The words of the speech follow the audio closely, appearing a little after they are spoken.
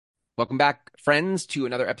Welcome back, friends, to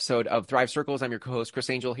another episode of Thrive Circles. I'm your co-host, Chris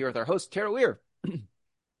Angel, here with our host, Tara Weir.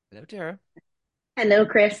 Hello, Tara. Hello,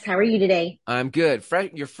 Chris. How are you today? I'm good.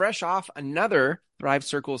 You're fresh off another Thrive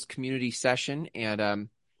Circles community session, and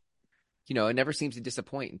it never seems to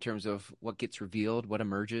disappoint in terms of what gets revealed, what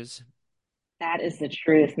emerges. That is the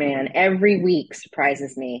truth, man. Every week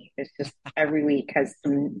surprises me. It's just every week has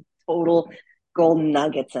some total golden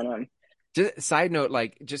nuggets in them. Just side note,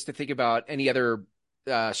 like just to think about any other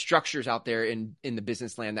structures out there in the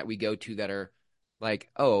business land that we go to that are like,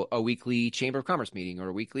 oh, a weekly chamber of commerce meeting or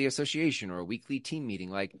a weekly association or a weekly team meeting.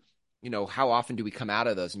 Like, how often do we come out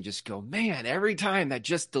of those and just go, man, every time that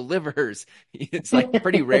just delivers? It's like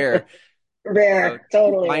pretty rare, Rare, to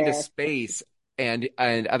totally find a rare. space and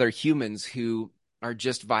other humans who are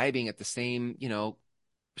just vibing at the same,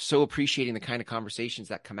 so appreciating the kind of conversations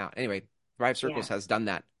that come out. Anyway, Thrive Circles Yeah, has done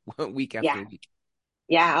that week yeah, after week.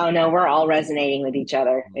 yeah. Oh no, we're all resonating with each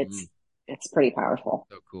other. Mhm. It's pretty powerful.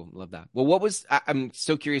 So cool. Love that. Well, I'm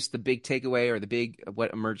so curious, the big takeaway or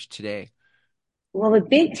what emerged today? Well, the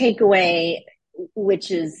big takeaway,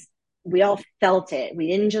 which is we all felt it. We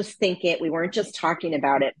didn't just think it. We weren't just talking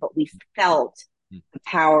about it, but we felt the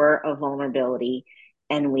power of vulnerability,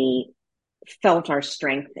 and we felt our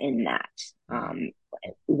strength in that. Mm-hmm.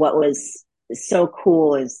 What was so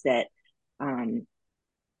cool is that, um,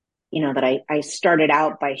 that I started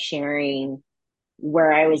out by sharing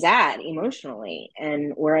where I was at emotionally,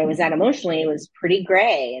 and where I was at emotionally was pretty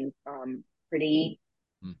gray and pretty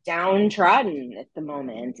downtrodden at the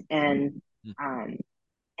moment, um,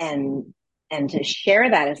 and and to share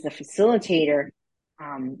that as the facilitator,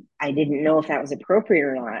 I didn't know if that was appropriate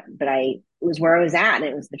or not, but it was where I was at, and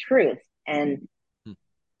it was the truth, and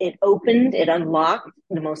it unlocked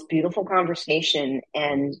the most beautiful conversation,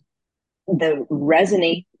 and the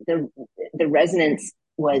resonance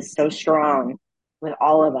was so strong with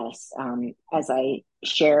all of us, as I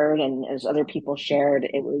shared and as other people shared.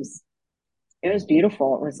 It was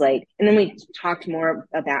beautiful. It was like, and then we talked more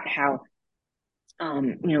about how,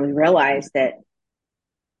 we realized that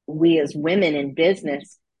we as women in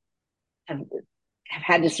business have have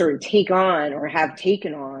had to sort of take on, or have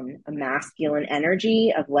taken on, a masculine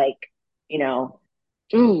energy of, like, you know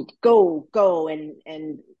go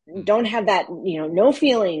and don't have that, no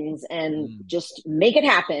feelings, and just make it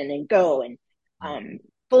happen and go, and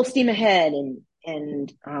full steam ahead,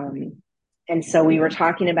 and so we were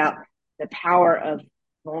talking about the power of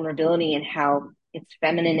vulnerability, and how it's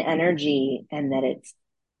feminine energy, and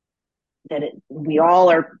we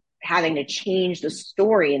all are having to change the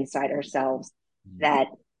story inside ourselves, that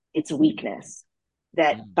it's a weakness,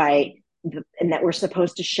 that and that we're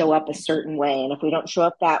supposed to show up a certain way, and if we don't show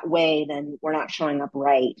up that way, then we're not showing up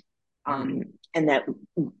right. And that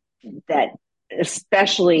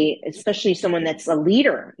especially someone that's a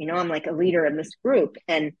leader, I'm like a leader in this group,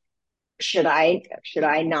 and should I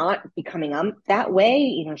not be coming up that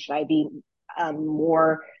way? Should I be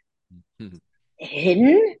more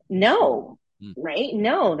hidden? No, right?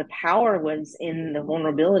 No, the power was in the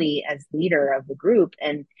vulnerability as leader of the group,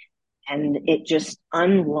 and it just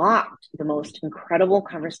unlocked the most incredible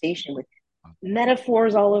conversation with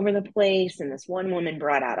metaphors all over the place. And this one woman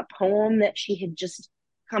brought out a poem that she had just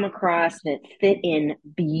come across, and it fit in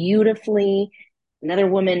beautifully. Another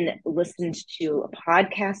woman listened to a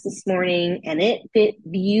podcast this morning, and it fit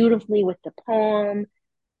beautifully with the poem.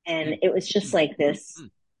 And it was just like this.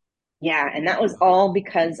 Yeah. And that was all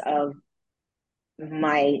because of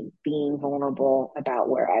my being vulnerable about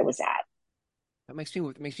where I was at. That makes me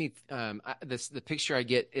the picture I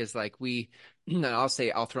get is like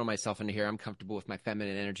I'll throw myself into here. I'm comfortable with my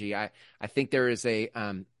feminine energy. I think there is a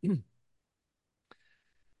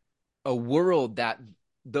world that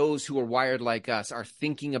those who are wired like us are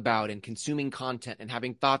thinking about and consuming content and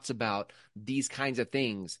having thoughts about these kinds of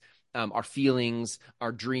things, our feelings,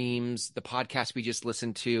 our dreams, the podcast we just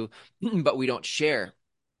listened to, but we don't share.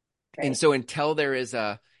 And Right. so until there is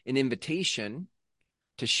an invitation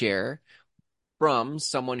to share from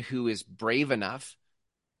someone who is brave enough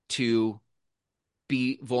to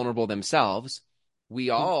be vulnerable themselves, we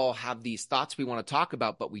all have these thoughts we want to talk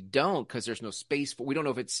about, but we don't, because there's no space we don't know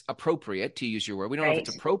if it's appropriate, to use your word. We don't know if it's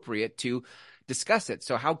Right. appropriate to discuss it.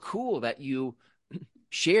 So how cool that you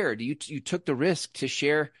shared, you took the risk to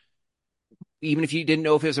share, even if you didn't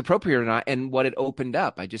know if it was appropriate or not, and what it opened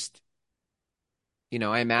up. I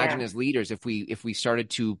imagine Yeah. as leaders, if we started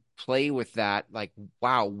to play with that, like,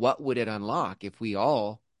 wow, what would it unlock if we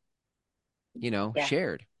all, Yeah.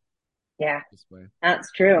 shared Yeah. this way? That's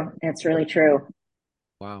true. That's really true.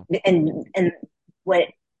 Wow. And what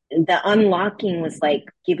the unlocking was, like,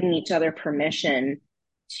 giving each other permission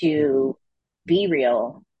to be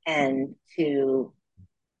real, and to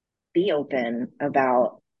be open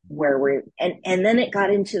about where we're, and then we got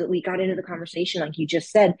into the conversation, like you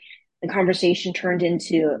just said. The conversation turned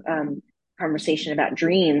into conversation about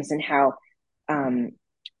dreams and how um,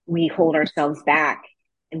 we hold ourselves back,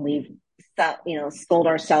 and we've sold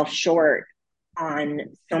ourselves short on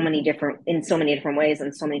so many different ways,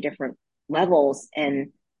 on so many different levels,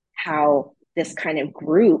 and how this kind of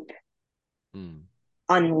group Mm.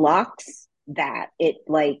 unlocks that. It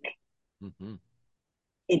like Hmm.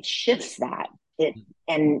 it shifts that. It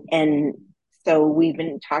and so we've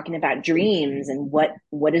been talking about dreams and what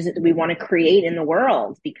is it that we want to create in the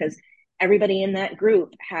world, because everybody in that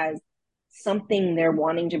group has something they're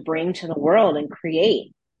wanting to bring to the world and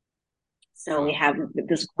create. So we Wow. have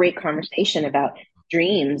this great conversation about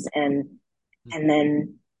dreams, and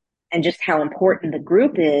then and just how important the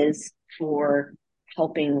group is for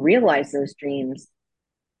helping realize those dreams,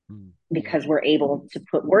 Mm. Yeah. because we're able to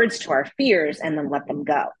put words to our fears and then let them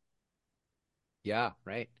go. Yeah.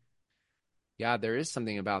 Right. Yeah. There is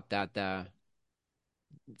something about that.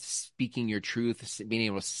 Speaking your truth, being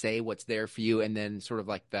able to say what's there for you, and then sort of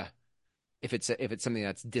like if it's something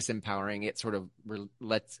that's disempowering, it sort of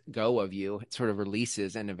lets go of you. It sort of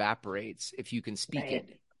releases and evaporates if you can speak it.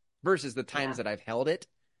 Right. Versus the Yeah. times that I've held it,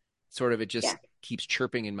 sort of it Yeah. just keeps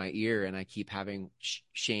chirping in my ear, and I keep having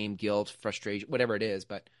shame, guilt, frustration, whatever it is.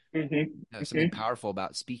 But Mm-hmm. something Mm-hmm. powerful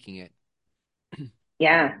about speaking it.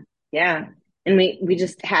 Yeah. Yeah. And we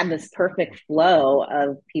just had this perfect flow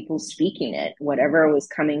of people speaking it, whatever was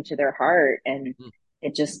coming to their heart, and Mm.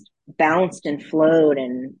 it just bounced and flowed,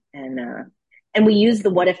 and we used the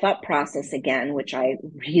what if up process again, which I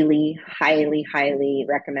really highly, highly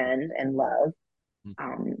recommend and love. Mm.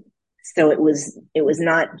 Um, so it was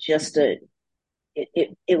not just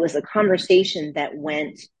it was a conversation that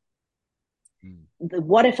went. Mm. The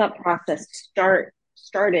what if up process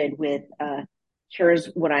started with here's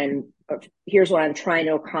what I'm here's what I'm trying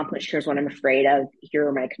to accomplish, here's what I'm afraid of, here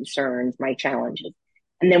are my concerns, my challenges.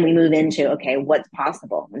 And then we move into, okay, what's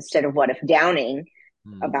possible, instead of what if downing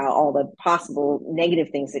Mm. about all the possible negative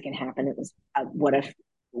things that can happen. It was what if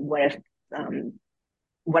um,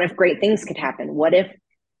 what if great things could happen? What if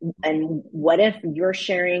you're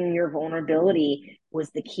sharing your vulnerability was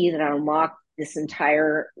the key that unlocked this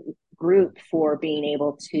entire group for being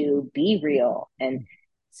able to be real? And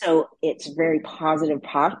so it's a very positive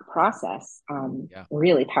process, Yeah.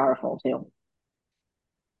 really powerful too.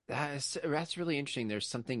 That's really interesting. There's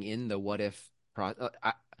something in the what if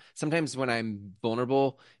sometimes when I'm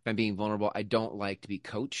vulnerable, if I'm being vulnerable, I don't like to be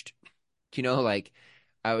coached. Like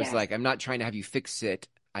I was Yes. like, I'm not trying to have you fix it.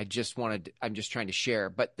 I'm just trying to share.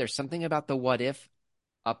 But there's something about the what if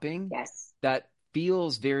upping Yes. that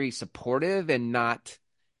feels very supportive and not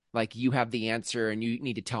like you have the answer and you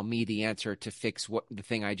need to tell me the answer to fix what the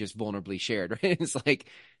thing I just vulnerably shared. Right? It's like,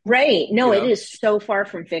 Right. you No, it know, is so far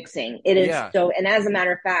from fixing. It is yeah, so, and as a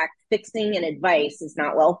matter of fact, fixing and advice is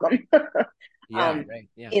not welcome. yeah, um, right.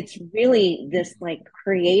 Yeah. it's really this like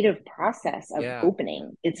creative process of Yeah.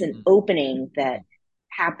 opening. It's an Mm. opening that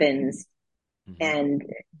happens, Mm-hmm. and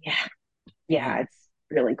yeah, Mm. yeah, it's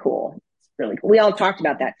really cool. It's really cool. We all talked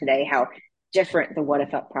about that today, how different the what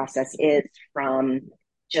if up process is from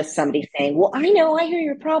just somebody saying, "Well, I know, I hear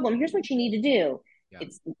your problem. Here's what you need to do." Yeah.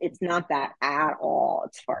 It's not that at all.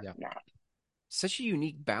 It's far Yeah. from that. Such a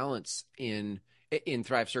unique balance in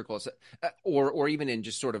Thrive Circles, or even in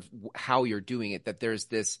just sort of how you're doing it. That there's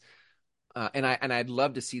this, and I'd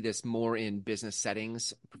love to see this more in business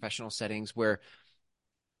settings, professional settings, where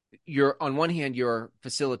you're on one hand you're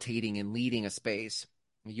facilitating and leading a space.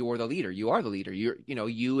 You're the leader. You are the leader.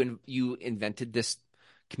 You invented this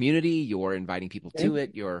community. You're inviting people to Mm-hmm.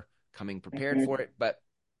 it. You're coming prepared Mm-hmm. for it.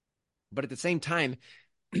 But at the same time,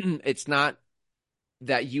 it's not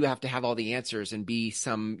that you have to have all the answers and be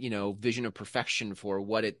some vision of perfection for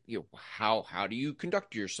what it how do you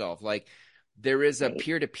conduct yourself. Like there is a Right.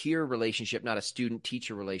 peer-to-peer relationship, not a student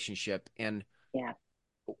teacher relationship. And Yeah.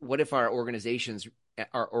 what if our organizations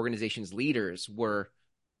leaders were,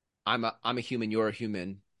 I'm a human, you're a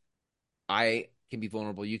human, I can be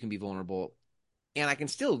vulnerable, you can be vulnerable, and I can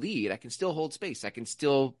still lead, I can still hold space, I can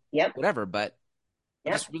still Yep. whatever. But I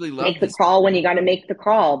Yep. just really love Make the this. call when you got to make the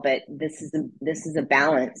call, but this is a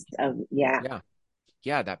balance of yeah. Yeah,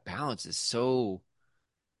 yeah, that balance is so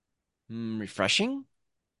refreshing,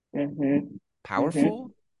 Mm-hmm. Mm-hmm.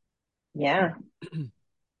 powerful. Yeah.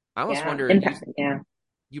 I almost Yeah. wonder, Impact. Yeah.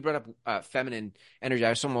 you brought up feminine energy.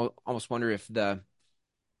 I just almost wonder if the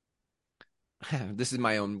this is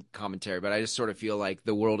my own commentary, but I just sort of feel like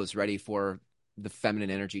the world is ready for the feminine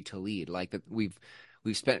energy to lead. Like that we've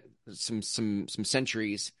spent some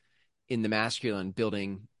centuries in the masculine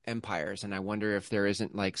building empires. And I wonder if there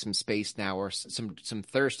isn't like some space now or some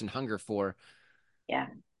thirst and hunger for, Yeah.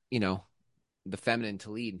 you know, the feminine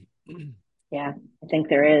to lead. Yeah. I think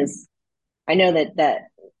there is. I know that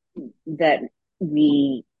the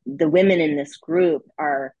women in this group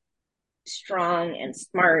are strong and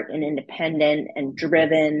smart and independent and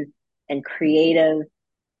driven and creative,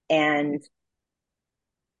 and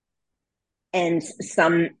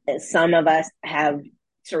some of us have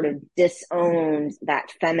sort of disowned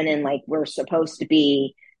that feminine, like we're supposed to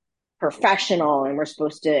be professional and we're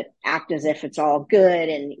supposed to act as if it's all good,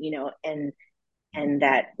 and and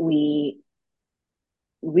that we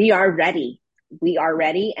are ready. We are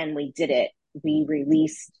ready, and we did it. We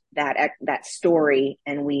released that story,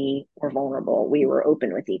 and we were vulnerable. We were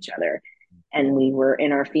open with each other, and we were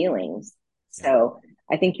in our feelings. Yeah. So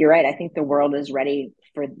I think you're right. I think the world is ready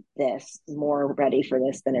for this, more ready for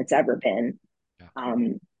this than it's ever been. Yeah.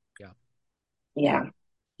 Um, Yeah. Yeah.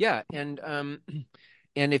 yeah, Yeah.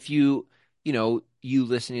 And if you, you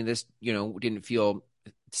listening to this, didn't feel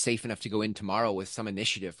safe enough to go in tomorrow with some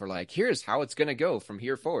initiative for like, here's how it's going to go from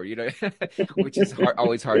here forward, which is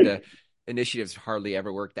always hard to, initiatives hardly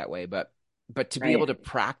ever work that way. But to be able right. to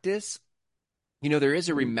practice, there is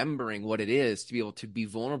a remembering what it is to be able to be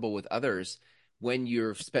vulnerable with others when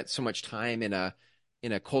you've spent so much time in a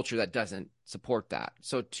culture that doesn't support that.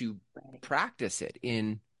 So to Right. practice it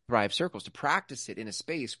in Thrive Circles, to practice it in a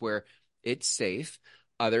space where it's safe,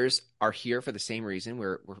 others are here for the same reason.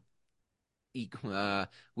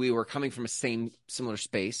 We were coming from a similar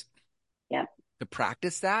space. Yeah. To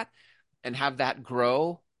practice that and have that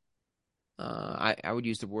grow. I would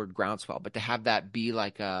use the word groundswell, but to have that be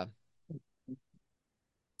like a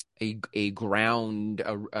ground,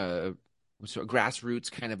 so a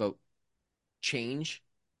grassroots kind of a change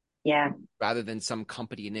Yeah. rather than some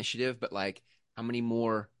company initiative, but like how many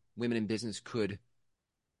more women in business could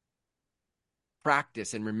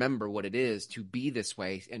practice and remember what it is to be this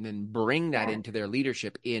way and then bring that Yeah. into their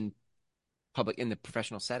leadership in the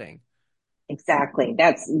professional setting. Exactly.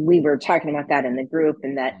 We were talking about that in the group,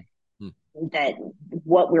 and Mm-hmm. that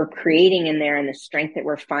what we're creating in there and the strength that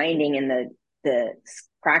we're finding and the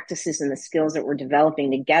practices and the skills that we're developing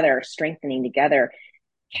together, strengthening together,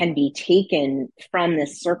 can be taken from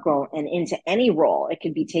this circle and into any role. It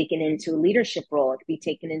could be taken into a leadership role. It could be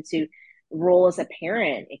taken into role as a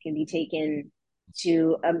parent. It can be taken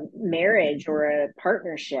to a marriage or a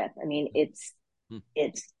partnership. I mean, it's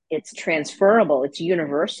transferable. It's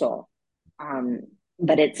universal. Um,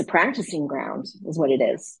 but it's a practicing ground, is what it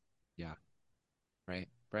is. Yeah. Right.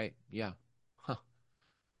 Right. Yeah. Huh.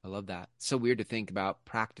 I love that. So weird to think about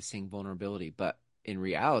practicing vulnerability, but in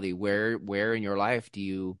reality, where in your life do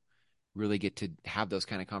you really get to have those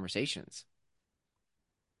kind of conversations?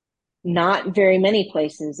 Not very many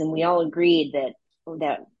places, and we all agreed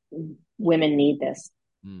that women need this.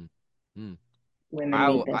 Mm. Mm.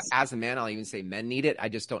 Women need this. As a man, I'll even say men need it. I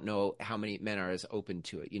just don't know how many men are as open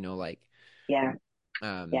to it, Yeah,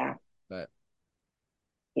 um, yeah, but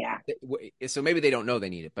yeah. so maybe they don't know they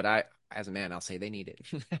need it, but as a man, I'll say they need it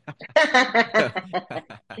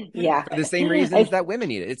Yeah. for the same reasons that women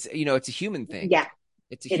need it. It's a human thing. Yeah,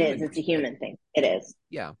 It's a it is. human It's a thing. Like, human thing. It is.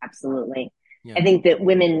 yeah, Absolutely. I yeah. think that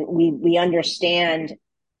women, we understand,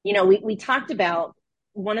 we talked about,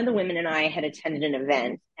 one of the women and I had attended an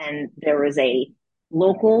event, and there was a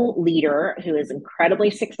local leader who is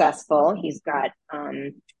incredibly successful. He's got,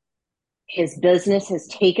 his business has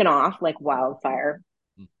taken off like wildfire.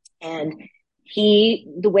 Mm, And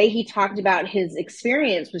the way he talked about his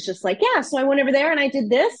experience was just like, yeah, so I went over there and I did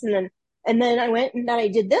this, and then I went and then I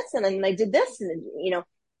did this, and then I did this,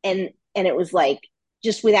 and it was like,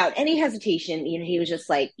 just without any hesitation, he was just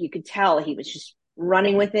like, you could tell he was just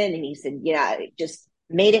running with it, and he said, yeah, just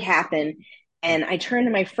made it happen. mm, And I turned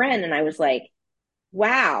to my friend and I was like,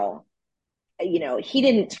 wow, he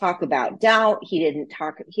didn't talk about doubt. He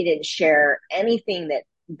didn't share anything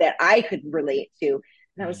that I could relate to.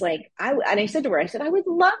 And I was mm, like, and I said to her, I said, I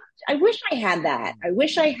wish I had that. I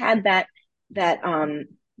wish I had that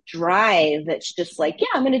drive that's just like, yeah,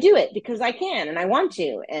 I'm going to do it because I can and I want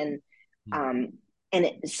to. mm. Um,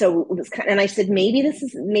 so it was and I said, maybe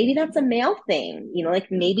that's a male thing, like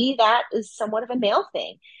maybe that is somewhat of a male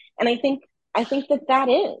thing. And I think that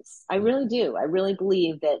is, I really do. I really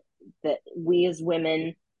believe that we as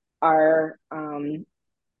women are,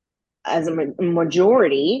 as a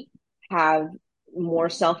majority, have more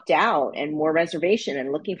self-doubt and more reservation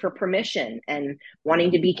and looking for permission and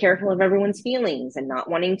wanting to be careful of everyone's feelings and not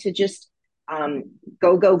wanting to just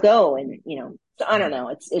go go go, and so I don't know,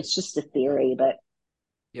 it's just a theory, but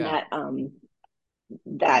Yeah. that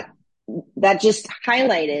that that just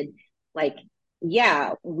highlighted, like,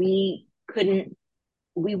 yeah, we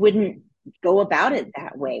wouldn't go about it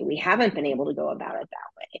that way. We haven't been able to go about it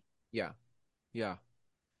that way. Yeah. Yeah.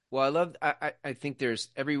 Well, I think there's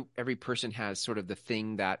every person has sort of the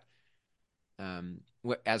thing that,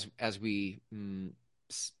 as we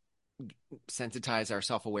s- sensitize our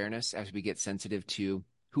self-awareness, as we get sensitive to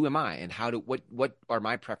who am I and what are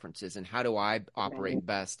my preferences and how do I Right. operate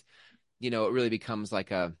best, it really becomes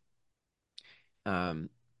like um,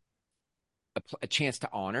 a chance to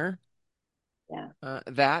honor Yeah.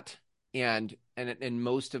 that. And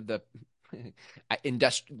most of the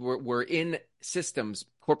we're in systems,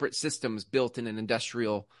 corporate systems built in an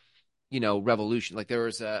industrial, revolution. Like there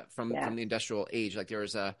was Yeah. from the industrial age, like there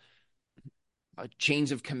was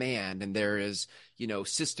chains of command, and there is,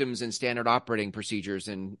 systems and standard operating procedures,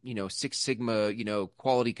 and, Six Sigma,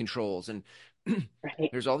 quality controls, and Right.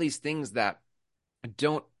 there's all these things that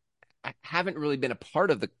don't haven't really been a part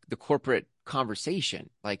of the corporate conversation,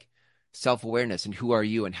 like self-awareness and who are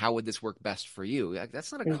you and how would this work best for you. Like,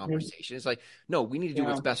 that's not a Hmm. conversation. It's like, no, we need to do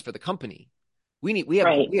what's No. best for the company. We have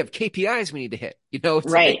Right. KPIs we need to hit. It's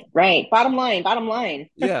Right. like, Right. Bottom line. Bottom line.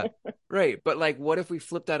 yeah, right. But like, what if we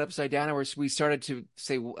flipped that upside down and we started to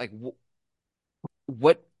say, like,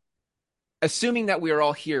 what, assuming that we are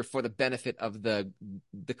all here for the benefit of the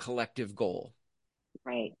collective goal,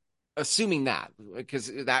 Right. assuming that,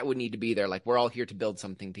 because that would need to be there, like we're all here to build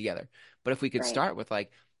something together. But if we could Right. start with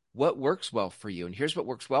like, what works well for you, and here's what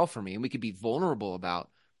works well for me, and we could be vulnerable about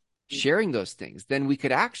sharing those things, then we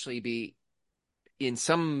could actually be in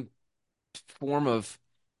some form of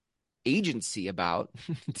agency about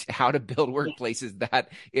how to build Yeah. workplaces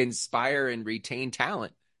that inspire and retain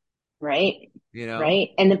talent, Right. you know Right.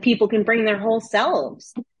 And the people can bring their whole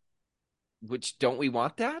selves, which, don't we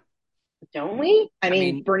want that? don't we? I I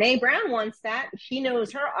mean, mean, Brene Brown wants that. She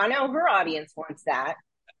knows her. I know her audience wants that.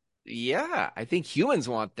 yeah, I think humans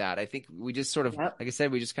want that. I think we just sort of, Yep. like I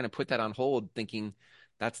said, we just kind of put that on hold, thinking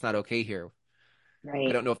that's not okay here. I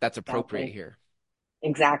Right. don't know if that's appropriate Exactly. here.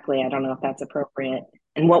 Exactly. I don't know if that's appropriate.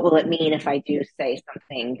 And what will it mean if I do say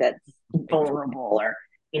something that's vulnerable, or,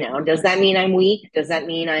 does that mean I'm weak? Does that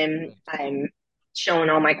mean I'm showing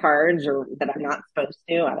all my cards, or that I'm not supposed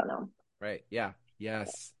to? I don't know. Right. Yeah.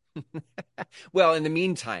 Yes. Well, in the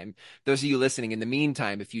meantime, those of you listening, in the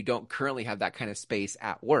meantime, if you don't currently have that kind of space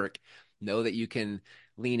at work, know that you can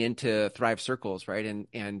lean into Thrive Circles, right?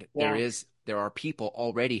 And Yeah. there are people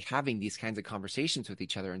already having these kinds of conversations with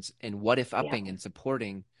each other, and what if Yep. upping and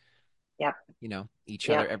supporting, Yep. each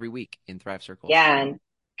other Yep. every week in Thrive Circles. Yeah. And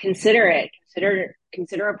consider it.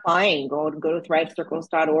 Consider applying. Go to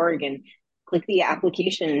thrivecircles.org and click the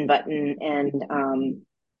application button,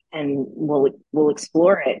 and we'll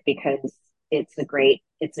explore it, because it's a great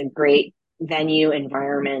venue,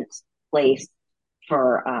 environment, place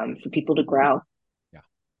for people to grow. Yeah.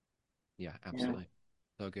 Yeah, Yeah. absolutely.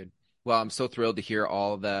 So good. Well, I'm so thrilled to hear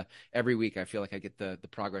every week I feel like I get the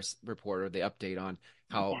progress report or the update on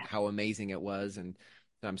Yeah. how amazing it was. And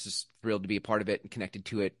I'm just thrilled to be a part of it and connected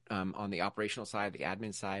to it, on the operational side, the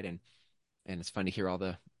admin side, and it's fun to hear all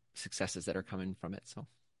the successes that are coming from it. So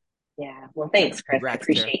Yeah. Well, thanks, Chris. I congrats,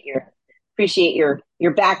 Tara. appreciate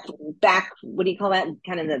your back. What do you call that?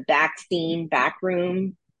 Kind of the back scene, back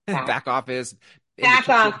room, back Back office, in the back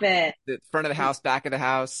kitchen, office. the front of the house, back of the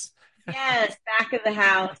house. Yes, back of the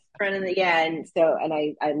house, front of the yeah. And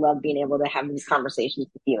I love being able to have these conversations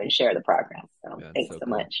with you and share the progress. So Yeah, it's thanks so so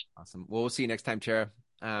cool. much. Awesome. Well, we'll see you next time, Tara.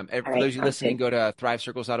 All For those right, of you sounds listening, good. go to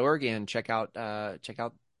thrivecircles.org and check out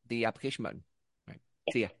the application button. All right.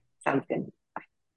 Yeah, See ya. sounds good.